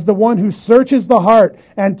as the one who searches the heart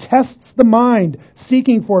and tests the mind,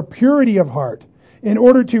 seeking for purity of heart, in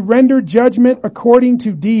order to render judgment according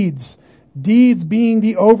to deeds, deeds being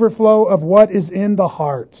the overflow of what is in the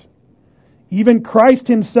heart. Even Christ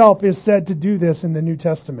himself is said to do this in the New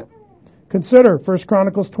Testament. Consider 1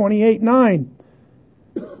 Chronicles 28:9.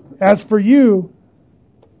 As for you,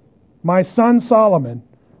 my son Solomon,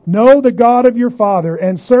 know the God of your father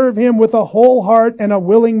and serve him with a whole heart and a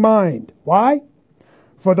willing mind. Why?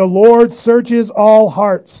 For the Lord searches all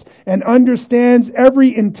hearts and understands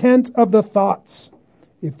every intent of the thoughts.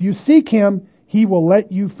 If you seek him, he will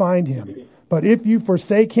let you find him. But if you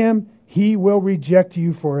forsake him, he will reject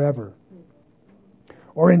you forever.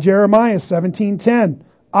 Or in Jeremiah 17:10,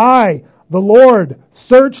 I, the Lord,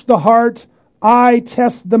 search the heart, I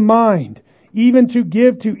test the mind, even to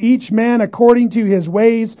give to each man according to his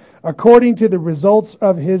ways, according to the results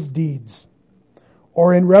of his deeds.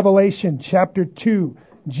 Or in Revelation chapter 2,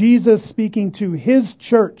 Jesus speaking to his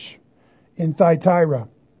church in Thyatira.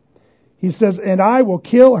 He says, and I will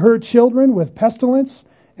kill her children with pestilence,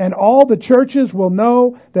 and all the churches will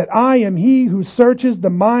know that I am he who searches the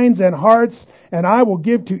minds and hearts, and I will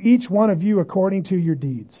give to each one of you according to your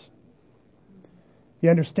deeds. You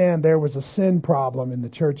understand there was a sin problem in the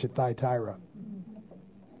church at Thyatira.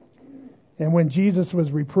 And when Jesus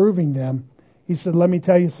was reproving them, he said, let me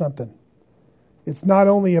tell you something. It's not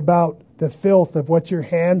only about the filth of what your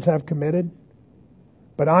hands have committed,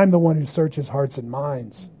 but I'm the one who searches hearts and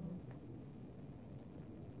minds.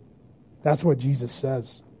 That's what Jesus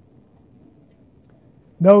says.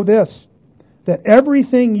 Know this, that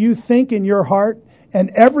everything you think in your heart and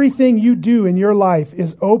everything you do in your life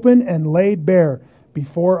is open and laid bare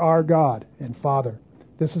before our God and Father.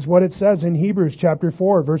 This is what it says in Hebrews chapter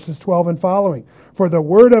 4, verses 12 and following. For the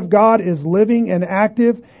word of God is living and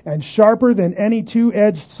active and sharper than any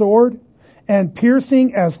two-edged sword, and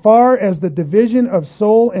piercing as far as the division of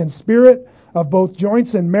soul and spirit, of both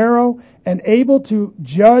joints and marrow, and able to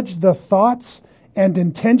judge the thoughts and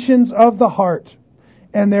intentions of the heart.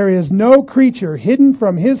 And there is no creature hidden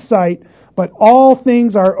from his sight, but all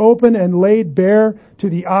things are open and laid bare to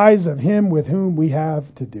the eyes of him with whom we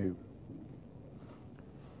have to do.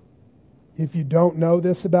 If you don't know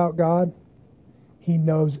this about God, he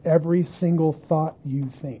knows every single thought you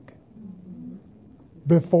think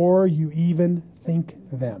before you even think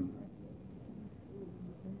them.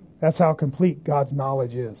 That's how complete God's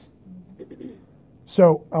knowledge is.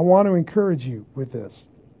 So I want to encourage you with this.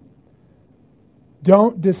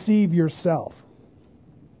 Don't deceive yourself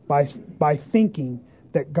by thinking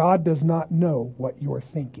that God does not know what you're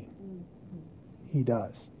thinking. He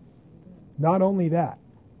does. Not only that,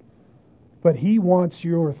 but he wants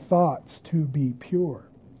your thoughts to be pure.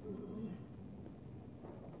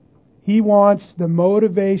 He wants the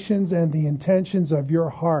motivations and the intentions of your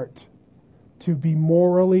heart to be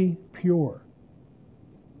morally pure,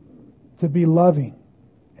 to be loving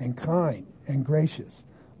and kind and gracious.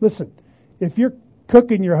 Listen, if you're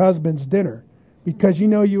cooking your husband's dinner because you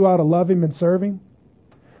know you ought to love him and serve him,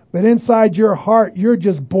 but inside your heart you're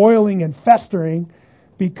just boiling and festering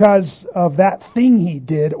because of that thing he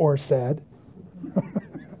did or said,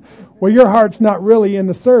 well, your heart's not really in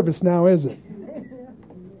the service now, is it?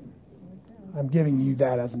 I'm giving you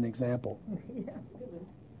that as an example.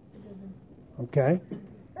 Okay?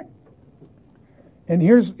 And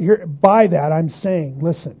here by that I'm saying,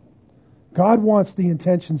 listen, God wants the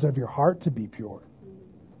intentions of your heart to be pure.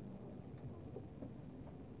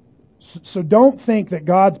 So don't think that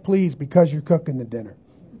God's pleased because you're cooking the dinner.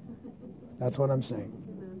 That's what I'm saying.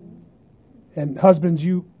 And husbands,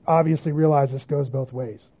 you obviously realize this goes both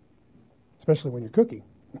ways, especially when you're cooking.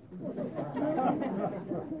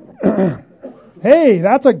 Hey,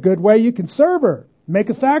 that's a good way you can serve her. Make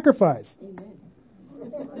a sacrifice.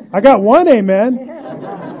 I got one amen.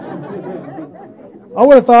 I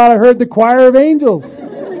would have thought I heard the choir of angels.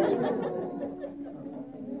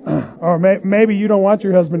 Or maybe you don't want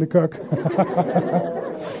your husband to cook.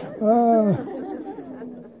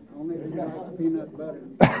 Only if you got peanut butter.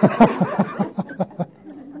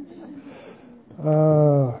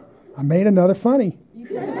 I made another funny.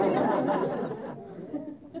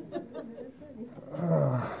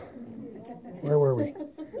 Where were we?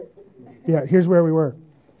 Yeah, here's where we were.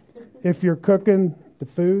 If you're cooking the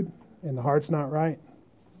food and the heart's not right,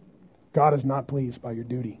 God is not pleased by your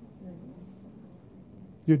duty.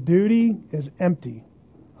 Your duty is empty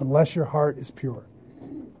unless your heart is pure.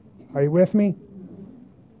 Are you with me?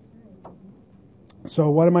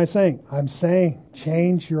 So what am I saying? I'm saying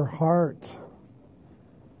change your heart.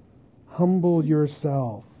 Humble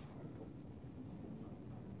yourself.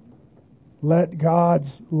 Let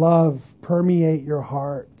God's love permeate your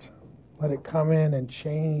heart. Let it come in and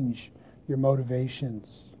change your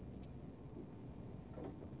motivations.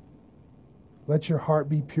 Let your heart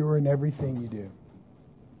be pure in everything you do.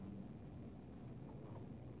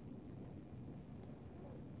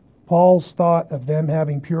 Paul's thought of them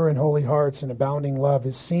having pure and holy hearts and abounding love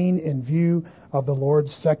is seen in view of the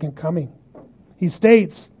Lord's second coming. He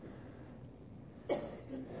states,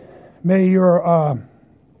 may your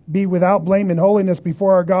be without blame and holiness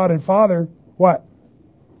before our God and Father. What?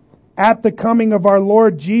 At the coming of our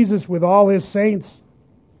Lord Jesus with all His saints.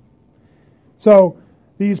 So,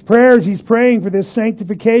 these prayers, he's praying for this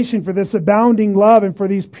sanctification, for this abounding love, and for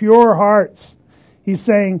these pure hearts. He's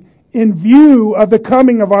saying, in view of the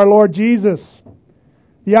coming of our Lord Jesus.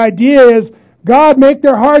 The idea is, God make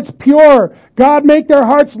their hearts pure. God make their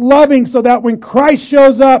hearts loving so that when Christ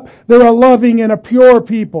shows up, they're a loving and a pure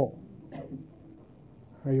people.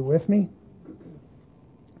 Are you with me?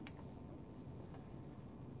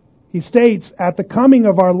 He states, at the coming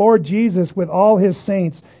of our Lord Jesus with all His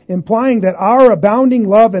saints, implying that our abounding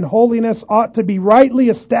love and holiness ought to be rightly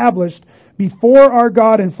established before our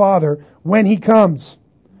God and Father when He comes.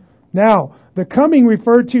 Now, the coming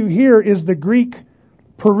referred to here is the Greek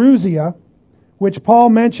parousia, which Paul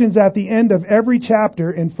mentions at the end of every chapter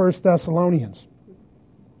in 1 Thessalonians.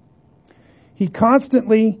 He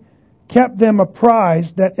constantly kept them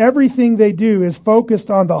apprised that everything they do is focused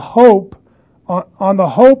on the hope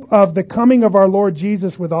of the coming of our Lord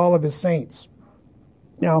Jesus with all of His saints.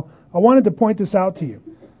 Now, I wanted to point this out to you.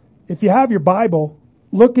 If you have your Bible,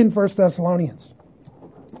 look in 1 Thessalonians.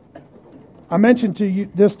 I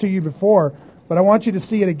mentioned this to you before, but I want you to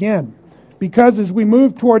see it again. Because as we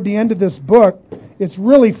move toward the end of this book, it's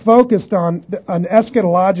really focused on an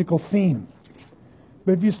eschatological theme.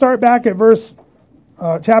 But if you start back at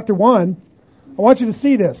chapter 1, I want you to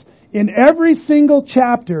see this. In every single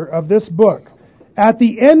chapter of this book, at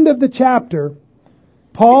the end of the chapter,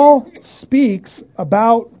 Paul speaks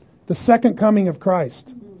about the second coming of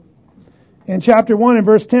Christ. In chapter 1 and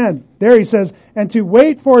verse 10, there he says, and to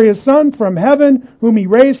wait for His Son from heaven, whom He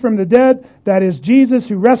raised from the dead, that is Jesus,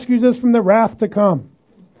 who rescues us from the wrath to come.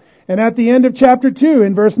 And at the end of chapter 2,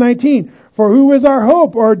 in verse 19, for who is our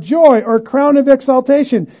hope, or joy, or crown of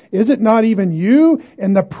exaltation? Is it not even you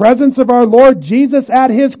in the presence of our Lord Jesus at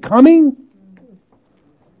His coming?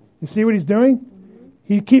 You see what he's doing?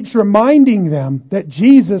 He keeps reminding them that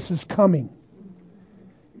Jesus is coming.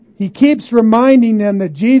 He keeps reminding them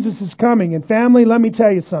that Jesus is coming. And family, let me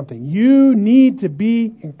tell you something. You need to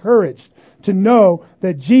be encouraged to know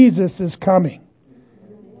that Jesus is coming.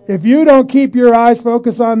 If you don't keep your eyes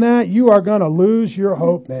focused on that, you are going to lose your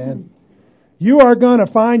hope, man. You are going to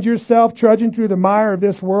find yourself trudging through the mire of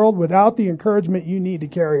this world without the encouragement you need to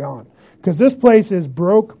carry on. Because this place is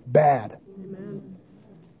broke bad. Amen.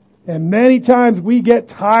 And many times we get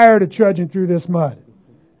tired of trudging through this mud.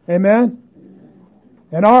 Amen?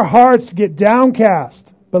 And our hearts get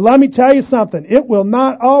downcast. But let me tell you something. It will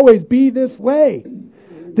not always be this way.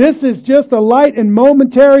 This is just a light and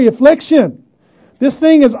momentary affliction. This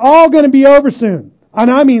thing is all going to be over soon.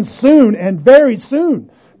 And I mean soon and very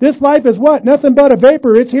soon. This life is what? Nothing but a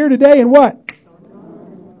vapor. It's here today and what?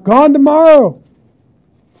 Gone tomorrow.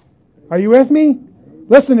 Are you with me?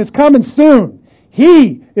 Listen, it's coming soon.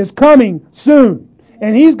 He is coming soon.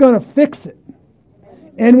 And He's going to fix it.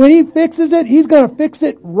 And when He fixes it, He's going to fix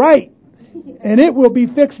it right. And it will be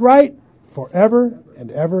fixed right forever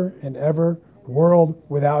and ever and ever, world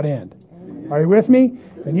without end. Are you with me?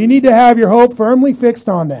 And you need to have your hope firmly fixed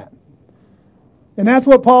on that. And that's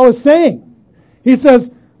what Paul is saying. He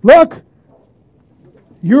says, look,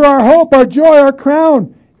 you're our hope, our joy, our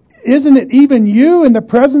crown. Isn't it even you in the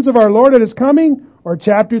presence of our Lord at His coming? Or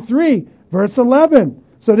chapter 3, verse 11.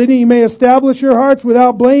 So that He may establish your hearts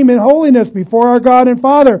without blame and holiness before our God and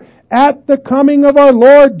Father at the coming of our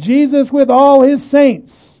Lord Jesus with all His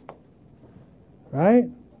saints. Right?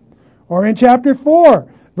 Or in chapter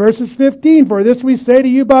 4, verses 15, for this we say to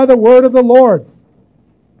you by the word of the Lord,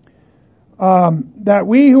 that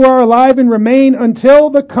we who are alive and remain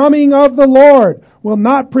until the coming of the Lord will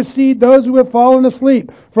not precede those who have fallen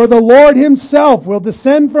asleep. For the Lord Himself will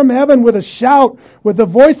descend from heaven with a shout, with the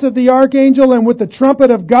voice of the archangel, and with the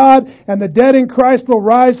trumpet of God, and the dead in Christ will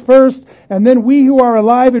rise first, and then we who are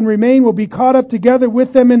alive and remain will be caught up together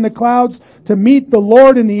with them in the clouds to meet the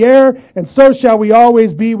Lord in the air, and so shall we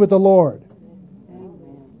always be with the Lord.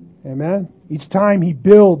 Amen? Each time He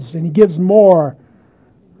builds and He gives more,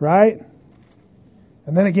 right?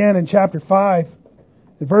 And then again in chapter 5,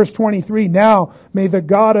 in verse 23, now may the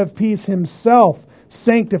God of peace Himself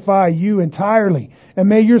sanctify you entirely. And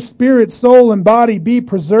may your spirit, soul, and body be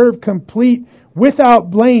preserved complete without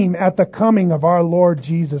blame at the coming of our Lord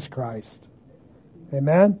Jesus Christ.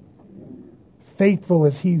 Amen? Faithful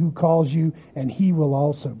is he who calls you, and he will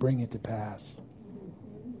also bring it to pass.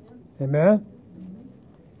 Amen?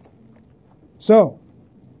 So,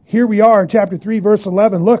 here we are in chapter 3, verse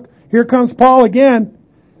 11. Look, here comes Paul again.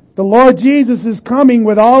 The Lord Jesus is coming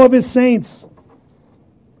with all of his saints.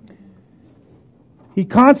 He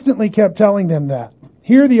constantly kept telling them that.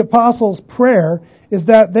 Here the apostles' prayer is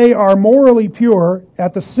that they are morally pure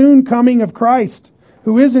at the soon coming of Christ,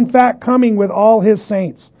 who is in fact coming with all his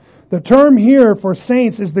saints. The term here for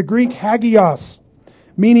saints is the Greek hagios,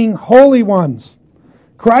 meaning holy ones.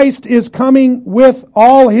 Christ is coming with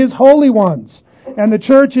all his holy ones, and the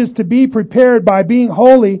church is to be prepared by being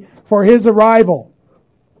holy for his arrival.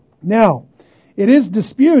 Now, it is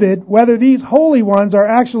disputed whether these holy ones are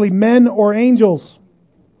actually men or angels.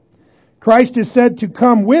 Christ is said to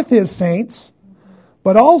come with his saints,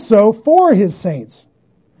 but also for his saints.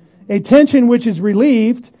 A tension which is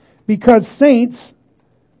relieved because saints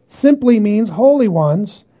simply means holy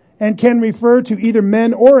ones and can refer to either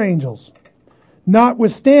men or angels.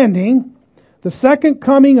 Notwithstanding, the second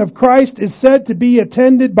coming of Christ is said to be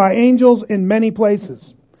attended by angels in many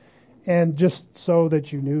places. And just so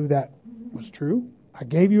that you knew that was true, I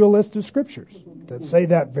gave you a list of scriptures that say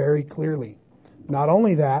that very clearly. Not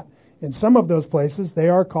only that, in some of those places they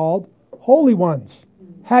are called holy ones,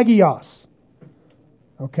 hagios.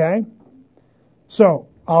 Okay? So,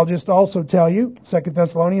 I'll just also tell you, 2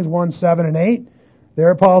 Thessalonians 1, 7 and 8,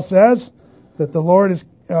 there Paul says that the Lord is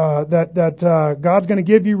God's going to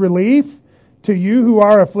give you relief to you who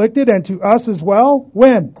are afflicted and to us as well.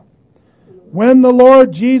 When? When the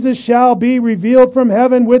Lord Jesus shall be revealed from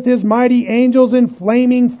heaven with his mighty angels in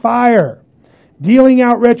flaming fire, dealing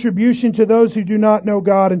out retribution to those who do not know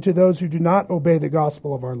God and to those who do not obey the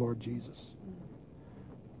gospel of our Lord Jesus.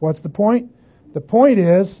 What's the point? The point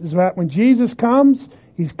is that when Jesus comes,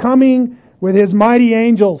 he's coming with his mighty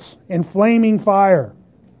angels in flaming fire.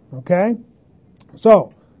 Okay?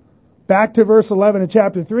 So, back to verse 11 of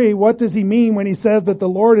chapter 3, what does he mean when he says that the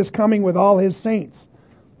Lord is coming with all his saints?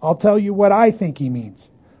 I'll tell you what I think he means.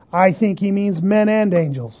 I think he means men and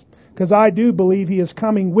angels, because I do believe he is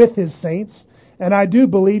coming with his saints, and I do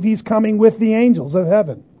believe he's coming with the angels of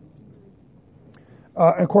heaven.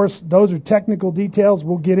 Of course, those are technical details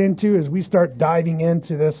we'll get into as we start diving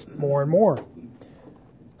into this more and more.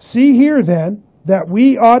 See here then that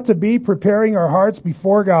we ought to be preparing our hearts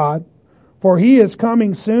before God, for he is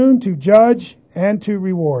coming soon to judge and to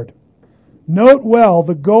reward. Note well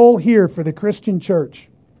the goal here for the Christian church: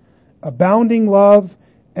 abounding love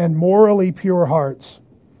and morally pure hearts.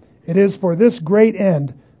 It is for this great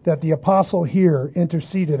end that the apostle here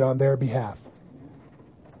interceded on their behalf.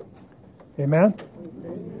 Amen?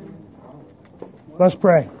 Let's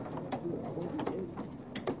pray.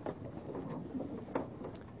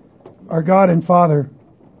 Our God and Father,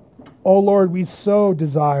 O Lord, we so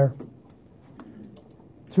desire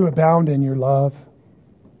to abound in your love,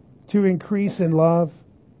 to increase in love,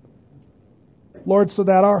 Lord, so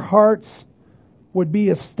that our hearts would be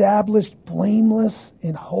established blameless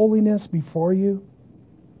in holiness before you.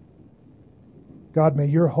 God, may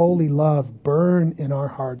your holy love burn in our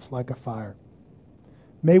hearts like a fire.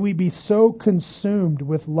 May we be so consumed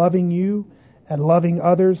with loving you and loving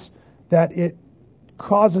others that it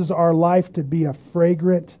causes our life to be a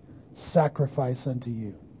fragrant sacrifice unto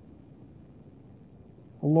you.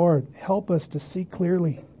 Lord, help us to see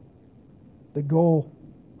clearly the goal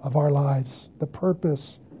of our lives, the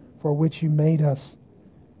purpose for which you made us,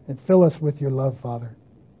 and fill us with your love, Father.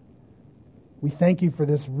 We thank you for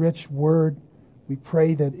this rich word. We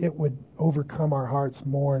pray that it would overcome our hearts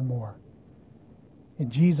more and more. In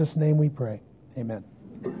Jesus' name we pray. Amen.